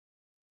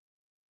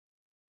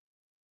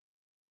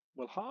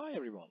Well, hi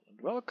everyone, and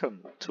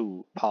welcome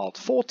to part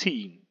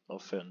 14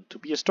 of To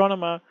Be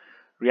Astronomer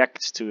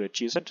reacts to a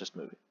geocentrist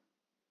movie.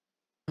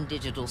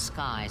 Digital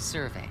sky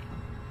survey.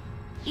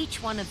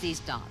 Each one of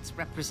these dots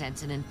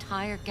represents an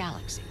entire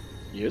galaxy.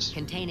 Yes.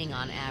 Containing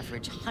on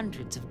average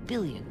hundreds of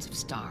billions of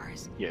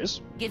stars.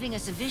 Yes. Giving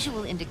us a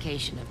visual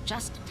indication of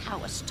just how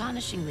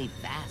astonishingly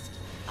vast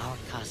our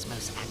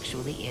cosmos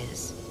actually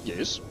is.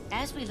 Yes.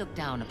 As we look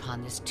down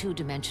upon this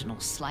two-dimensional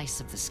slice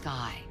of the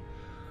sky,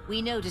 we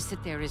notice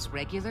that there is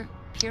regular,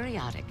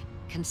 periodic,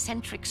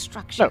 concentric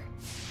structure. No,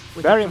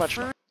 very much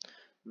not.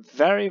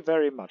 Very,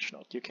 very much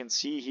not. You can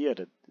see here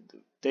that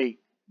they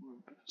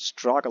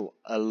struggle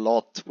a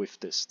lot with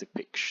this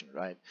depiction,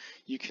 right?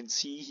 You can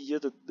see here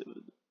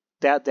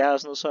that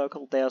there's no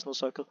circle, there's no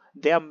circle.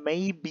 There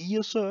may be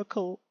a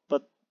circle,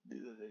 but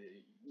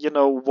you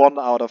know, 1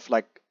 out of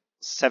like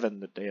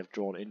 7 that they have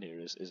drawn in here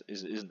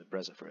isn't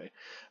impressive, right?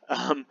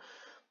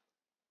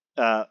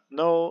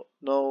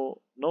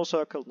 No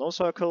circle, no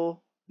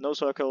circle, no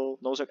circle,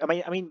 no circle.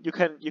 I mean,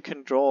 you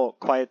can draw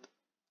quite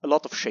a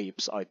lot of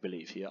shapes, I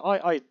believe here.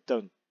 I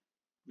don't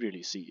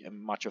really see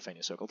much of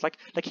any circles. Like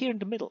here in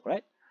the middle,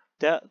 right?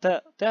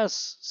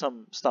 There's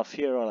some stuff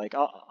here, or like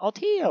out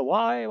here.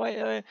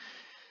 Why?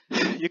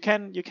 You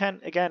can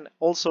again.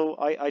 Also,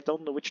 I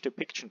don't know which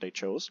depiction they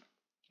chose.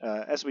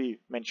 As we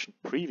mentioned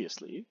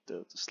previously,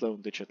 the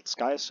Sloan Digital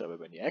Sky Survey,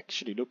 when you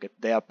actually look at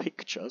their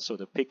picture, so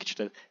the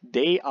picture that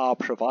they are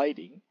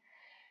providing,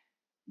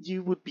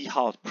 you would be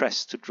hard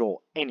pressed to draw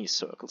any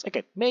circles.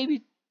 Again,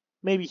 maybe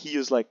he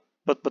is like,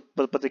 but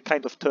it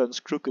kind of turns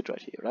crooked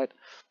right here, right?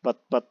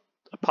 But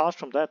apart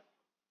from that,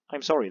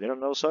 I'm sorry, there are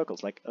no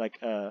circles.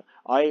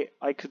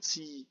 I could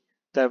see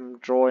them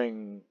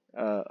drawing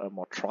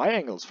more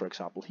triangles, for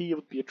example. Here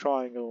would be a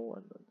triangle,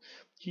 and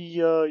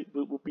here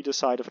would be the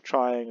side of a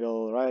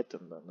triangle, right?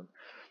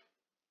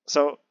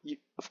 So,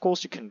 of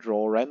course, you can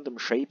draw random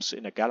shapes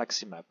in a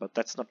galaxy map, but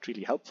that's not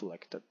really helpful.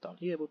 Like that down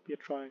here would be a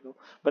triangle.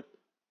 But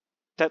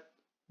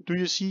do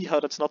you see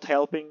how that's not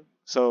helping?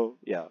 So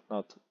yeah,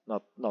 not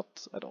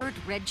at all. Third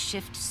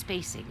redshift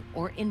spacing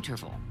or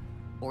interval,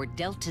 or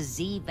delta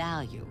Z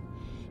value,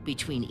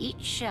 between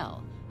each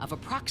shell of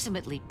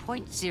approximately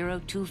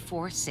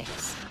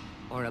 0.0246,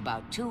 or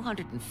about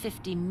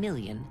 250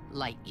 million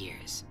light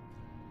years.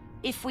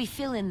 If we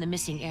fill in the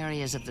missing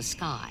areas of the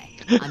sky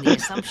on the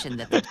assumption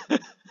that the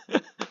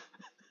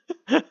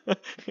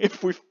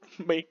if we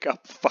make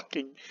up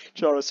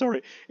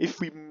if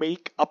we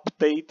make up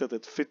data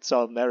that fits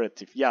our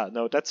narrative, yeah,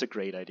 no, that's a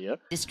great idea.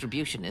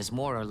 Distribution is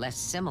more or less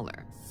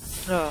similar.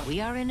 We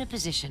are in a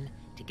position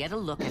to get a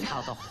look at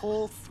how the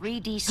whole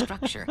 3D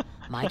structure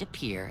might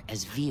appear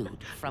as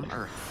viewed from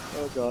Earth.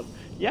 Oh god.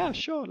 Yeah,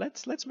 sure,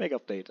 let's make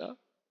up data.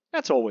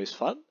 That's always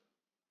fun.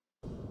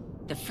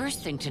 The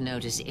first thing to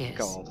notice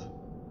is,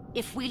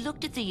 if we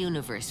looked at the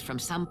universe from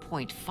some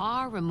point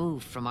far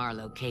removed from our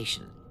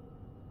location,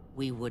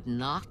 we would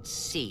not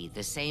see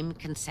the same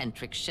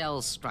concentric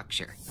shell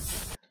structure.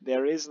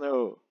 There is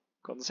no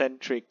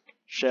concentric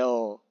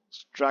shell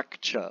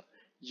structure.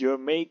 You're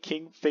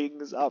making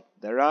things up.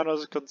 There are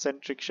no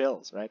concentric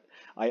shells, right?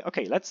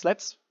 Okay, let's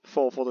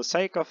for the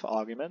sake of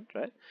argument,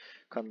 right?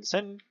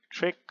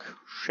 Concentric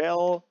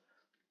shell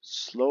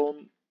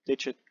Sloan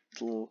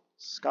Digital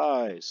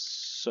Sky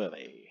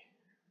Survey.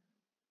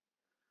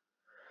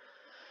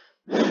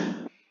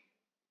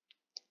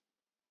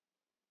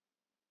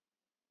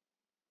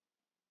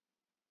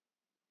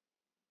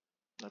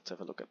 Let's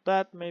have a look at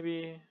that,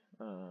 maybe.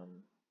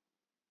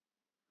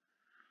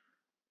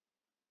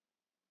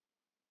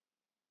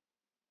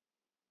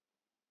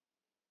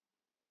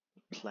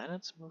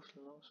 Planets move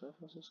along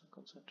surfaces and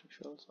concentric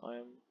shells.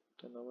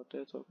 Don't know what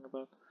they're talking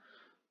about.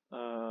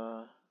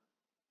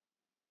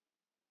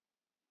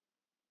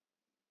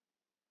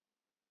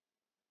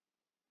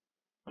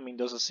 I mean,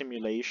 there's a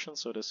simulation,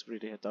 so this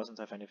really doesn't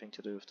have anything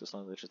to do with the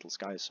Sloan Digital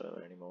Sky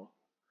Survey anymore.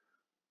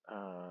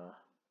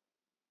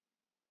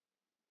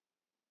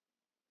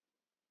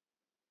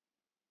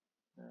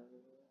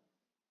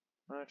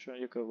 Sure,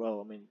 you go.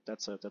 Well, I mean,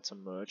 that's a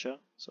merger,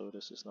 so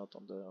this is not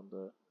on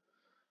the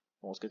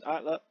Morse.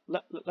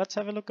 Let's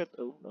have a look at.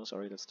 Oh no,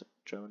 sorry, that's the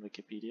German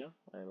Wikipedia.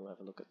 I will have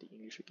a look at the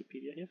English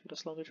Wikipedia here for the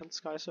Sloan Digital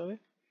Sky Survey.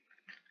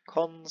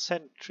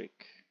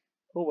 Concentric.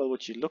 Oh well,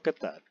 would you look at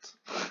that?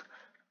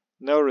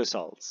 No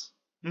results.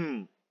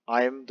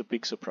 I am the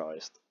big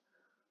surprised.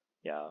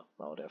 Yeah,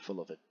 well, they're full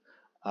of it.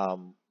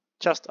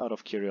 Just out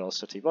of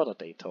curiosity, what are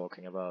they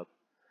talking about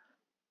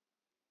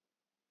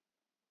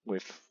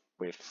with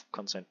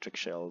concentric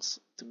shells?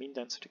 The mean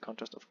density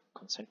contrast of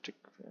concentric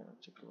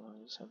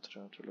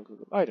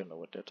I don't know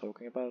what they're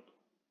talking about.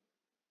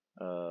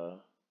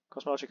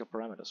 Cosmological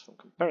parameters from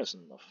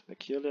comparison of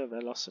peculiar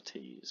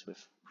velocities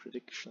with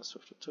predictions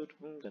of the total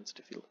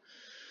density field.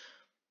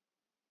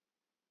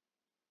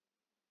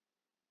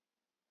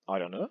 I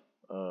don't know.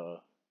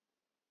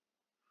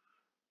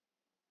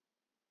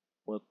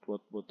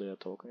 What they are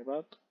talking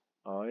about?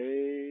 Oh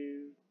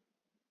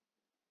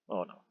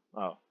no.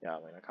 Oh yeah, I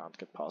mean, I can't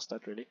get past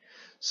that really.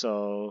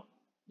 So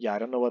yeah, I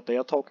don't know what they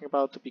are talking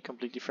about, to be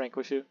completely frank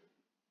with you.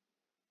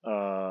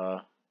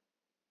 But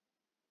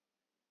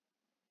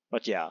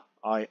yeah,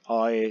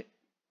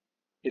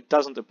 it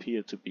doesn't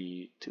appear to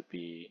be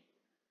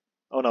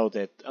Oh no,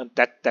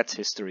 that's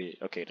history.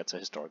 Okay, that's a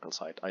historical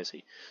site. I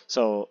see.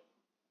 So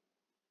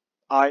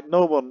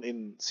no one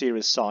in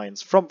serious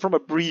science, from a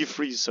brief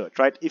research,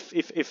 right?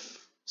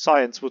 If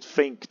science would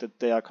think that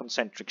they are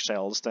concentric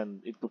shells,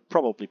 then it would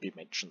probably be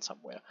mentioned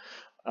somewhere.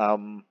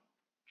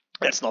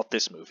 That's not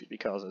this movie,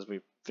 because as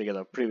we figured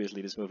out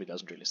previously, this movie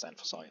doesn't really stand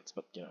for science,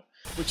 but you know.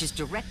 Which is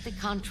directly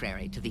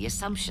contrary to the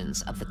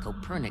assumptions of the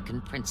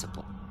Copernican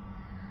principle.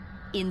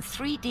 In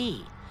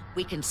 3D,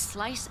 we can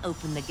slice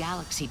open the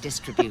galaxy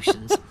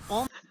distributions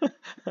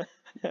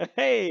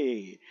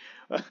Hey,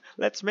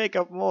 let's make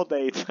up more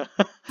data.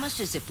 almost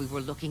as if we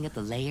were looking at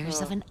the layers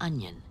of an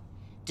onion,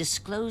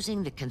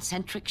 disclosing the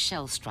concentric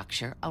shell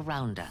structure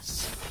around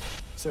us.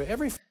 So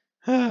every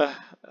I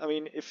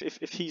mean,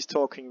 if he's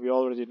talking, we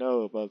already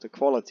know about the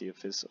quality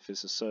of his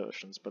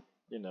assertions, but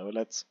you know,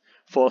 let's,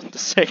 for the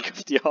sake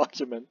of the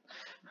argument,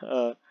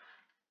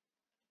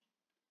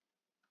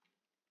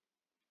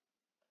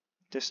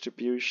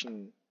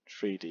 distribution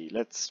 3D.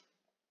 Let's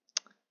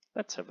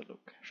have a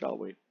look, shall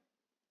we?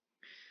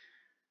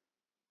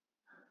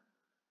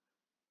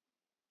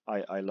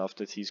 I love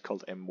that he's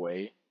called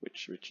M-Way,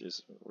 which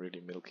is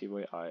really Milky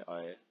Way.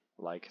 I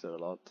like it a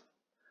lot.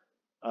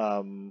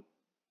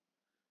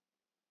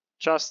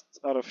 Just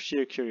out of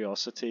sheer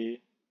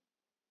curiosity,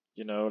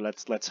 you know,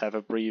 let's have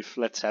a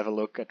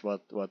look at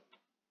what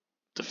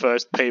the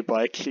first paper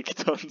I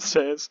clicked on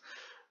says.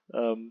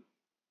 You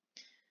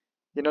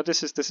know,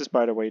 this is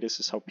by the way,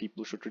 this is how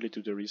people should really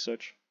do their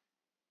research.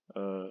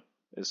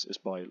 Is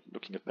by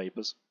looking at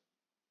papers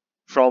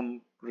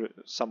from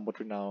somewhat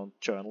renowned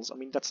journals. I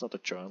mean, that's not a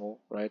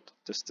journal, right?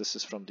 This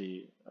is from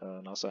the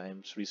NASA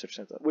Ames Research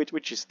Center,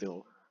 which is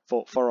still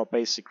for our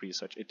basic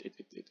research.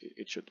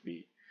 It should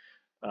be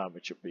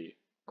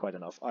quite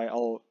enough.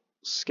 I'll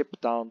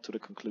skip down to the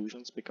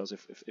conclusions, because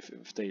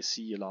if they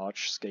see a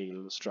large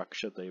scale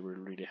structure, they will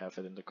really have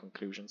it in the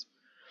conclusions.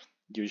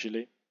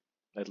 Usually,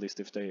 at least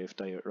if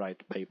they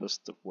write papers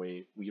the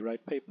way we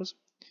write papers.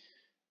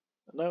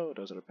 No,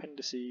 those are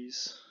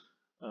appendices.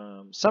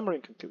 Summary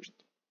and conclusion.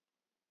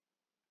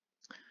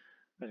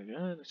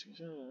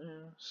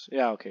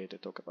 Yeah, okay, they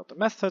talk about the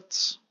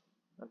methods,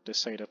 and they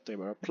say that they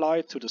were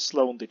applied to the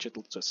Sloan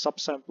Digital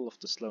subsample of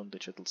the Sloan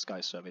Digital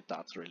Sky Survey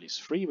Data Release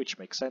 3, which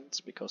makes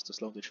sense because the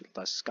Sloan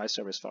Digital Sky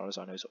Survey, as far as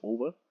I know, is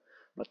over,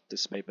 but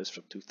this paper is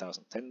from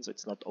 2010, so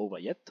it's not over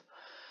yet.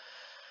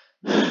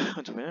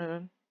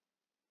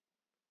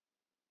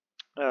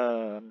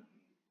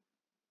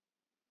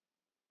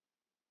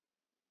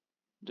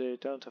 They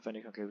don't have any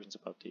conclusions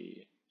about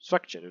the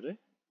structure, do they?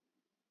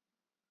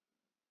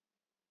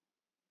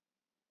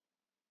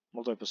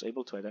 Although it was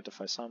able to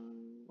identify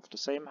some of the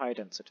same high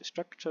density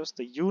structures,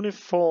 the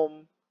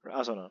uniform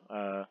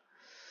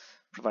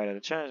provided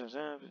a chance.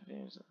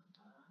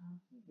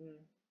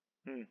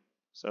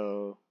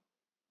 So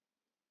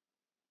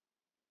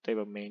they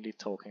were mainly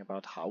talking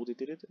about how they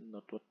did it, and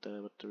not what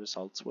the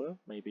results were.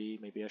 Maybe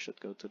I should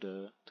go to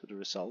the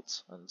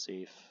results and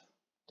see if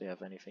they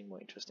have anything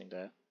more interesting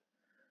there.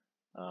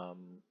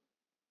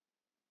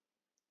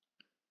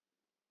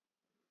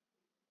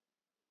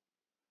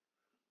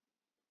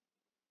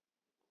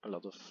 A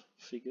lot of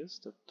figures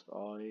that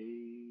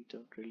I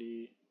don't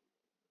really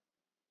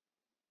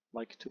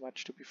like too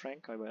much, to be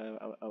frank. I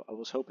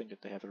was hoping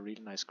that they have a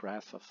really nice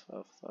graph of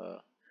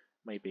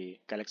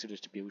maybe galaxy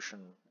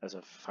distribution as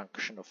a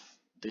function of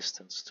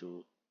distance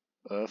to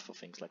Earth or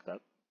things like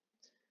that,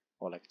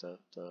 or like the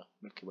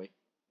Milky Way.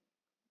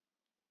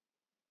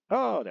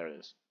 Oh, there it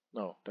is.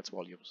 No, that's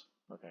volumes.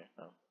 Okay,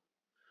 no.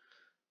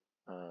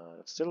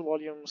 It's still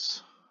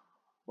volumes.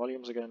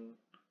 Volumes again.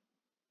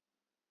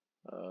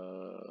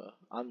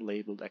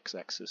 Unlabeled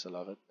x-axis, I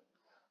love it.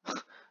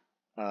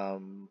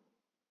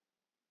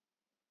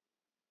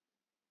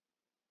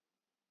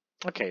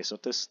 Okay, so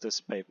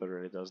this paper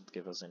really doesn't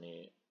give us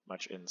any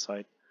much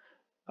insight.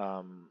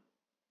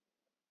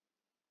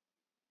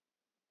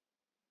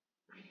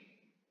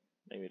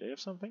 Maybe they have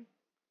something.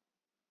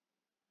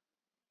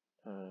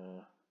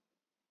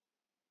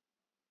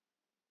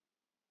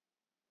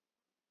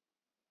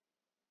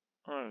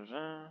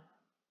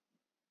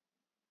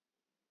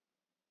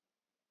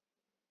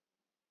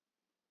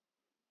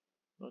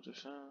 What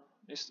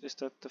is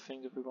that the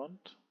thing that we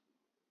want?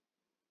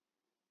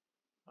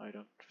 I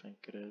don't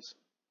think it is.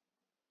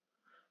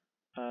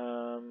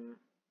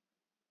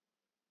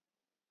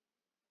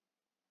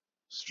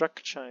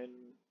 Structure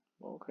in,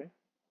 okay.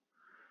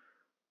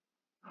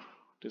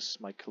 This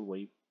Michael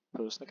Way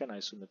person again, I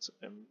assume it's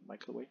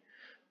Michael Way.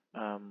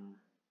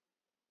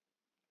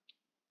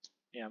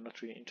 Yeah, I'm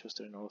not really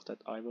interested in all of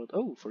that. I would,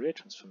 oh, Fourier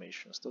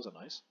transformations, those are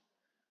nice.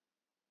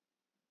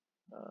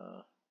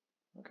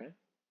 Okay.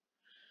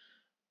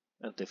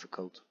 And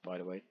difficult, by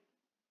the way.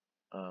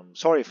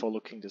 Sorry for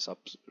looking this up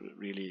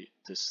really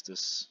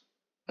this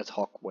ad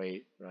hoc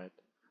way, right?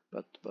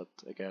 But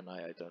again,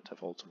 I don't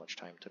have all too much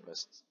time to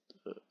invest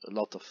a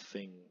lot of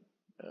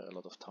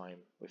time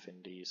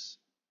within these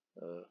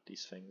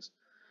things.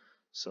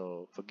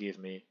 so forgive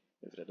me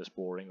if that is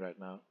boring right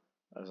now,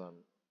 as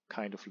I'm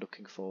kind of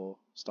looking for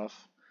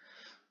stuff.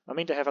 I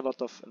mean, they have a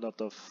lot of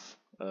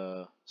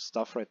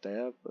stuff right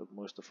there, but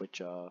most of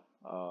which are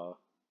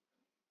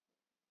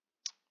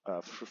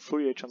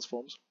Fourier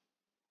transforms.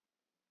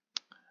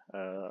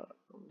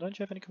 Don't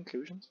you have any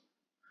conclusions?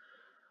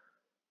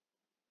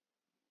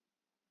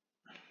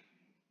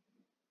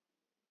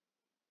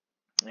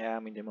 Yeah, I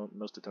mean, they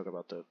mostly talk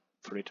about the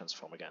Fourier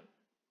transform again.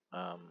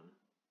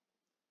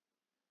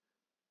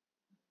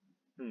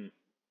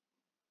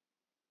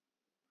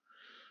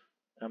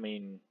 I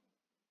mean,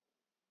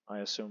 I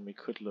assume we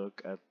could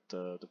look at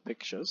the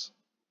pictures,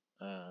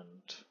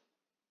 and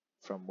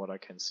from what I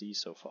can see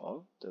so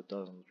far, there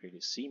doesn't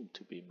really seem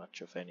to be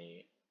much of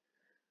any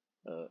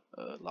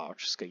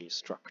large-scale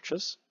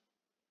structures.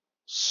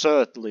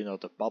 Certainly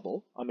not a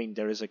bubble. I mean,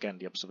 there is again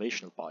the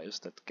observational bias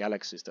that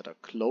galaxies that are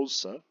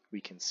closer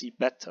we can see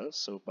better.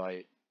 So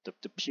by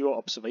the pure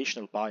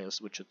observational bias,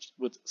 which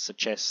would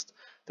suggest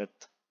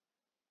that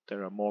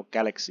there are more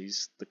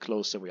galaxies the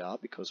closer we are,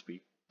 because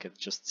we can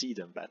just see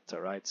them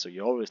better, right? So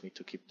you always need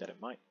to keep that in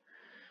mind.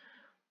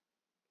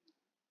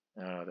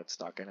 That's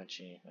dark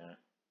energy.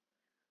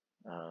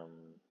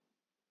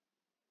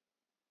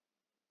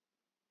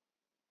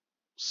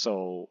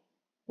 So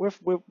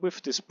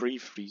with this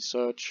brief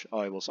research,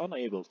 I was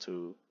unable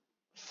to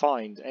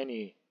find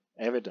any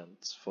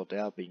evidence for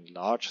there being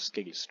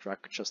large-scale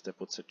structures that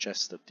would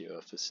suggest that the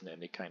Earth is in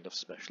any kind of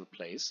special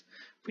place,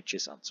 which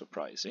is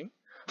unsurprising.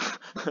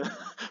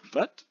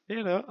 But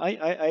you know,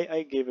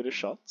 I gave it a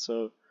shot.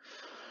 So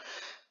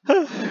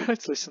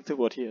let's listen to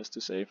what he has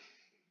to say.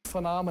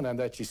 Phenomenon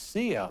that you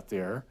see out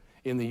there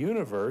in the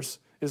universe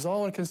is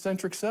all in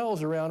concentric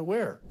cells around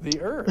where?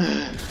 The Earth.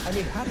 I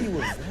mean, how do you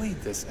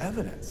avoid this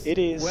evidence? It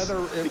is whether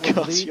it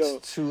would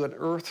lead to an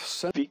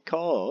Earth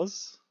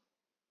because,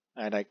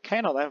 and I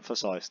cannot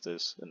emphasize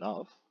this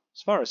enough,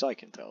 as far as I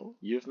can tell,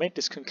 you've made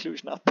this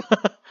conclusion up.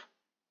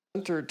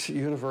 centered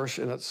universe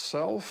in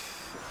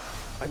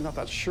itself. I'm not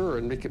that sure,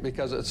 and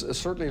because it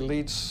certainly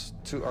leads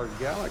to our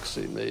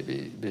galaxy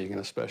maybe being in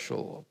a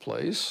special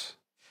place.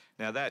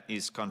 Now that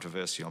is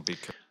controversial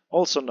because...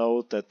 Also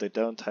note that they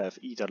don't have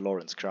either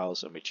Lawrence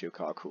Krauss or Michio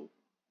Kaku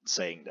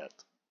saying that,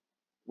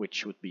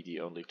 which would be the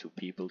only two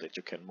people that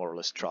you can more or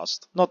less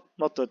trust. Not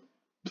that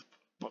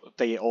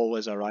they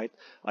always are right.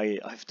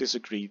 I've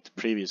disagreed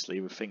previously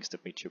with things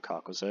that Michio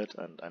Kaku said,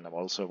 and I'm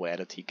also aware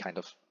that he kind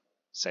of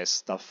says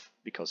stuff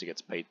because he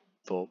gets paid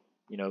for,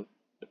 you know,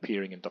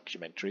 appearing in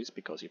documentaries,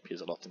 because he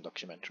appears a lot in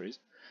documentaries,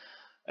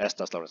 as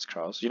does Lawrence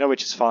Krauss, you know,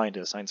 which is fine,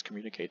 they're science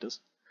communicators.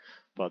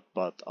 But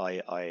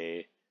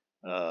I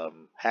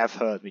have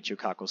heard Michio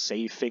Kaku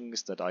say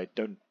things that I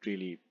don't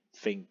really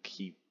think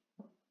he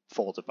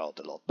thought about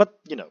a lot. But,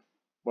 you know,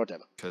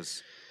 whatever.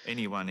 Because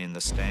anyone in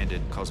the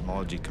standard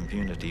cosmology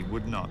community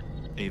would not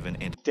even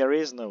enter. There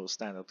is no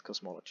standard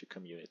cosmology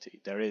community.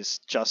 There is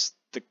just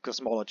the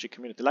cosmology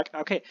community. Like,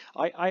 okay,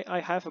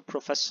 I have a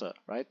professor,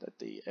 right, at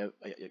the...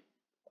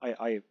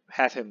 I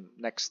have him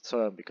next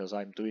term because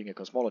I'm doing a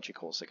cosmology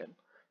course again,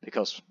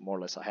 because more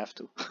or less I have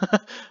to.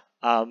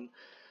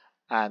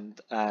 And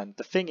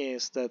the thing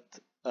is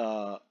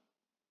that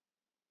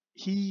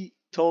he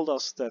told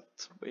us that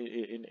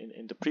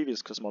in the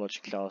previous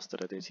cosmology class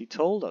that I did, he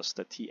told us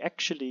that he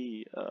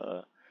actually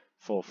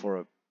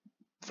for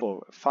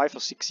 5 or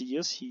 6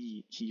 years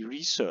he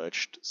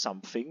researched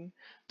something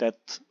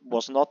that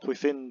was not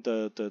within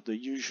the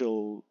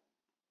usual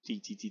the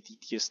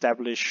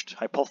established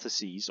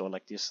hypotheses, or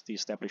like the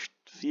established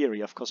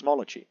theory of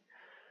cosmology.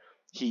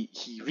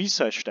 He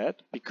researched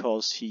that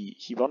because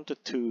he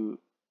wanted to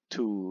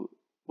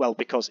well,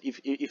 because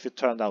if it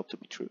turned out to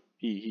be true,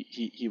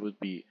 he would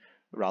be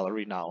rather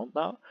renowned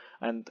now,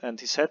 and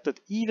he said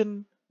that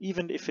even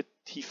if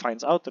he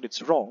finds out that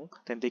it's wrong,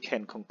 then they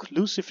can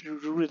conclusively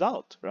rule it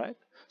out, right?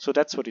 So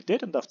that's what he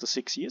did, and after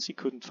 6 years he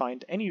couldn't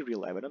find any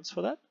real evidence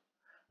for that,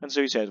 and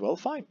so he said, well,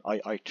 fine,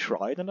 I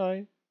tried and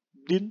I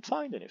didn't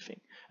find anything,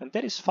 and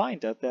that is fine.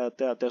 That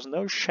there's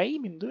no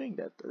shame in doing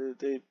that.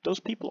 Those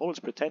people always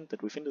pretend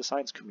that within the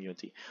science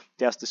community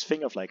there's this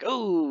thing of like,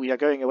 oh, we are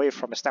going away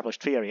from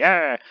established theory,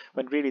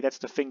 when really that's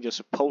the thing you're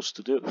supposed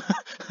to do.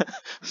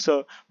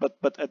 So, but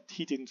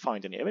he didn't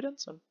find any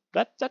evidence, and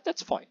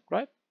that's fine,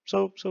 right?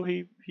 So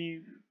he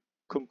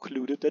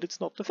concluded that it's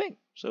not the thing.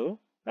 So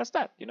that's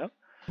that, you know.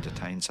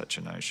 Entertain such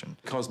a notion.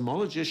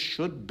 Cosmologists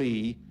should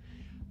be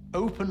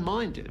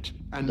open-minded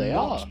and they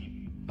not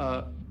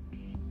are.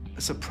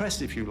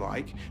 Suppress, if you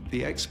like,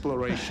 the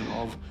exploration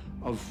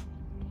of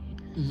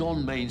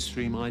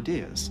non-mainstream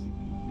ideas.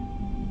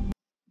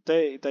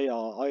 They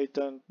are. I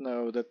don't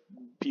know that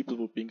people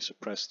were being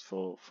suppressed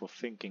for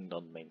thinking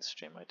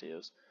non-mainstream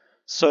ideas.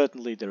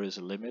 Certainly there is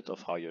a limit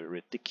of how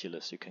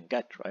ridiculous you can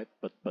get, right?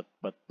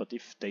 But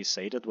if they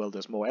say that, well,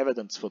 there's more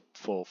evidence for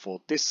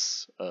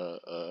this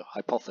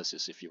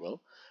hypothesis, if you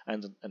will,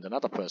 and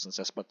another person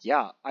says, but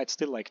yeah, I'd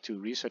still like to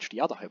research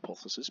the other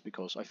hypothesis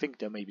because I think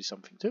there may be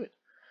something to it,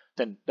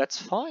 then that's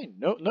fine.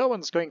 No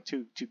one's going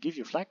to give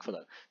you flack for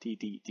that.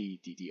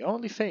 The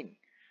only thing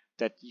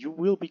that you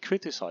will be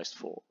criticized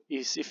for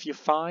is if you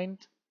find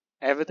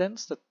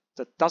evidence that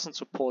doesn't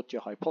support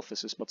your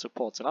hypothesis but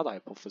supports another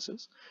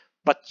hypothesis,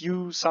 but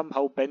you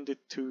somehow bend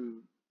it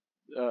to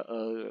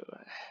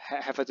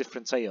have a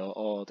different say,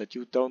 or that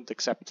you don't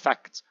accept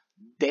facts,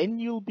 then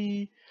you'll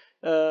be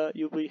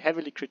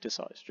heavily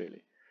criticized,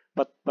 really.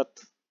 But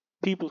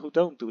people who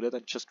don't do that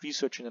and just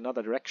research in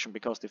another direction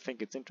because they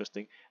think it's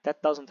interesting,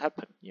 that doesn't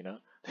happen, you know.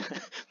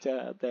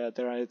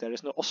 There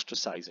is no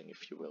ostracizing,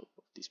 if you will,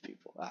 of these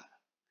people.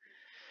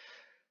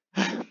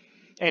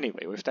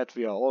 Anyway, with that,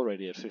 we are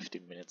already at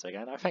 15 minutes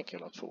again. I thank you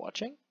a lot for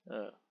watching.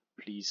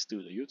 Please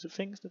do the YouTube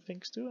things,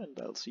 and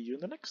I'll see you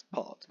in the next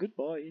part.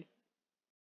 Goodbye.